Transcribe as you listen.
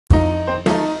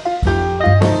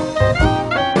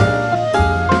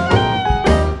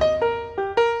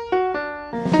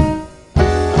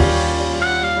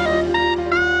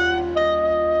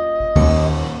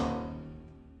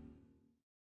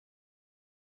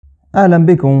أهلا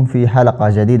بكم في حلقة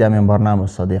جديدة من برنامج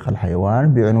صديق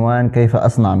الحيوان بعنوان كيف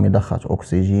أصنع مضخة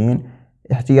أكسجين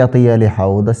احتياطية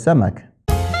لحوض السمك.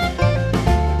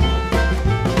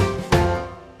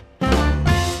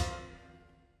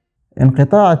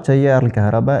 انقطاع التيار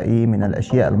الكهربائي من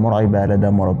الأشياء المرعبة لدى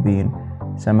مربين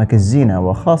سمك الزينة،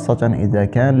 وخاصة إذا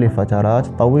كان لفترات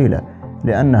طويلة،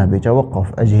 لأنه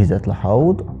بتوقف أجهزة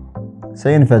الحوض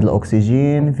سينفذ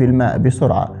الأكسجين في الماء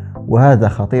بسرعة، وهذا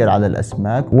خطير على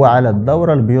الأسماك وعلى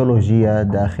الدورة البيولوجية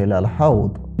داخل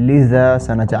الحوض. لذا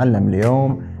سنتعلم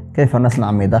اليوم كيف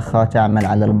نصنع مضخة تعمل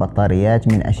على البطاريات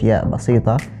من أشياء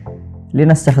بسيطة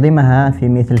لنستخدمها في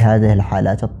مثل هذه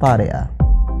الحالات الطارئة.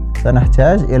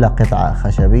 سنحتاج إلى قطعة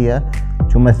خشبية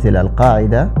تمثل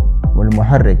القاعدة،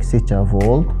 والمحرك 6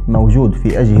 فولت موجود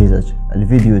في أجهزة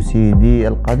الفيديو CD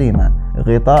القديمة،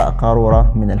 غطاء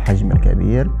قارورة من الحجم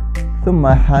الكبير، ثم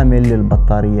حامل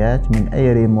للبطاريات من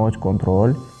أي ريموت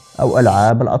كنترول أو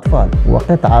ألعاب الأطفال،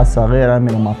 وقطعة صغيرة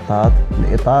من مطاط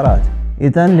الإطارات.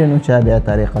 إذن لنتابع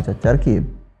طريقة التركيب.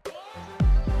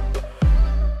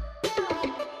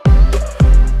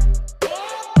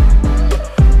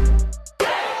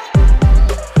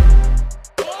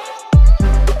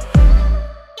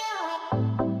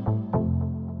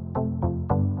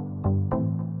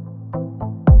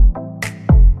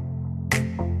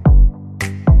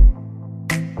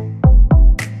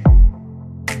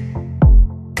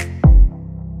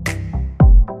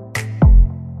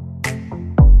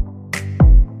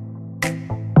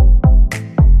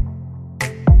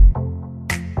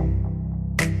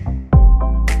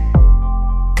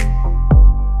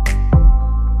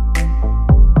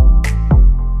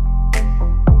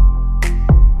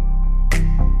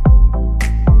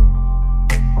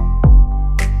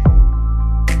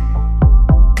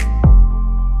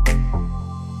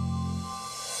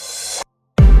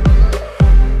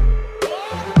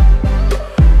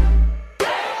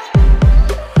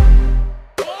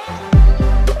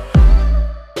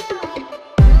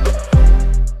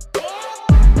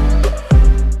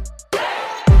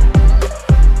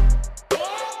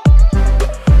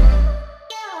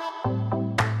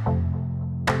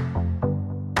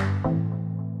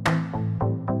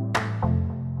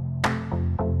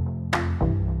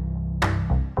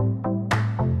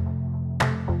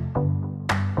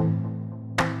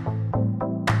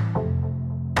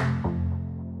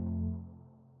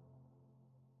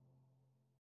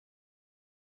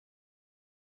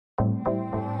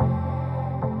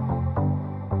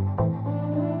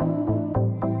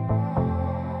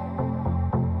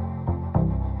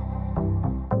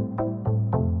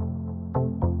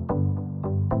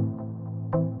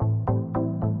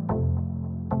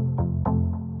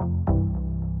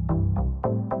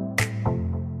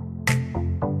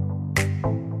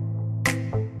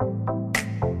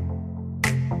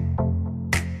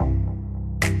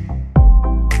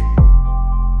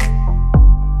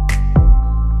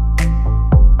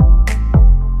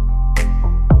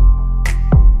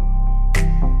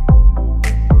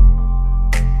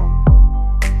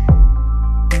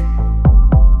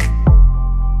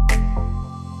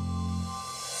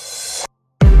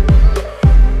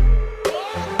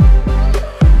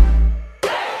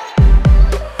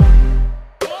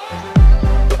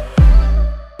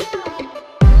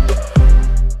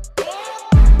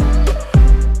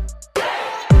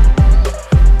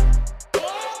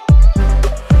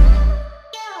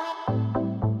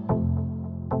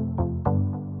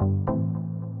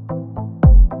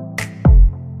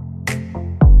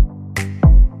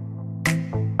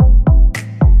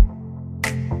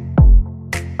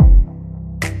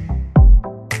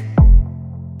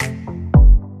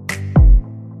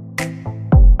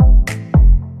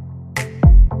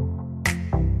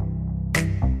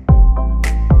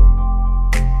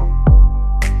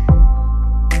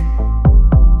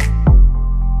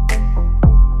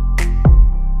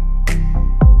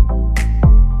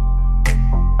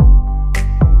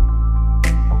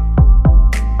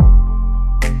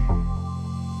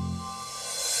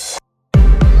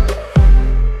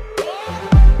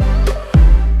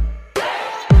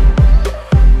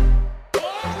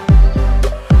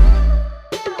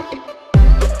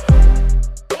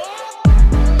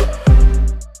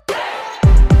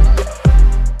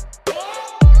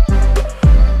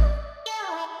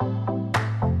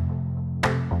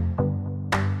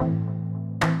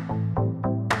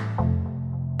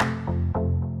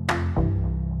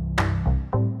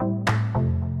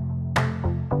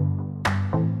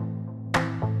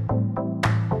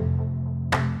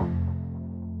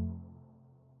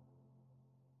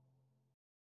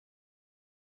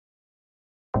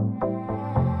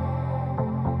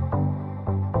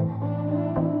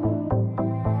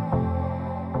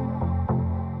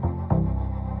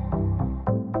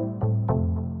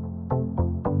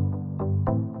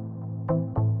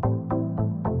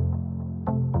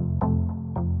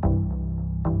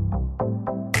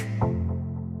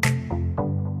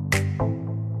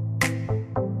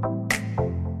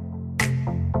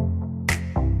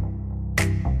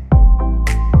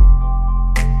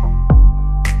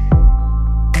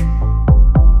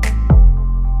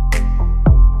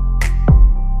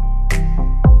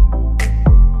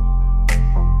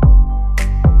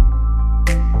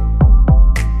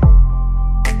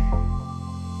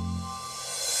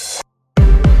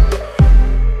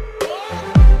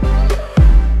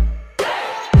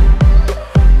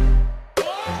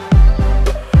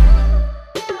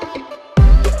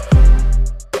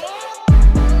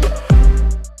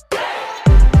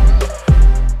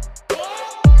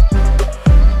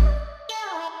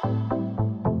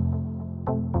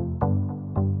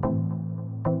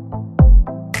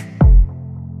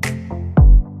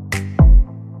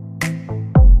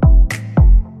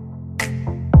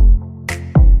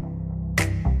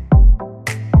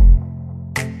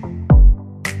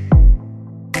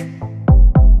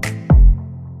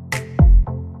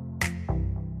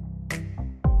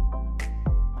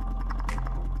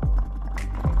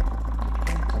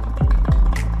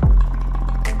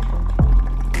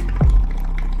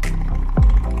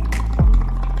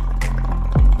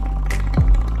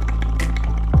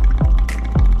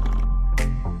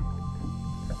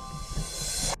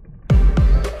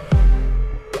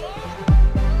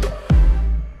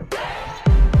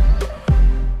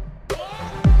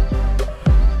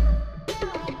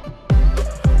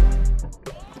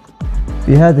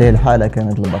 في هذه الحالة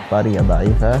كانت البطارية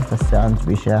ضعيفة، فاستعنت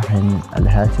بشاحن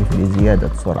الهاتف لزيادة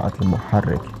سرعة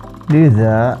المحرك،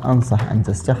 لذا أنصح أن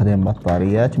تستخدم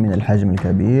بطاريات من الحجم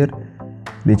الكبير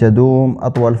لتدوم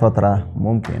أطول فترة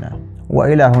ممكنة.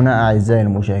 وإلى هنا أعزائي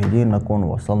المشاهدين نكون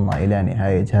وصلنا إلى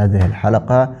نهاية هذه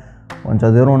الحلقة،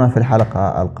 وانتظرونا في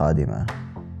الحلقة القادمة.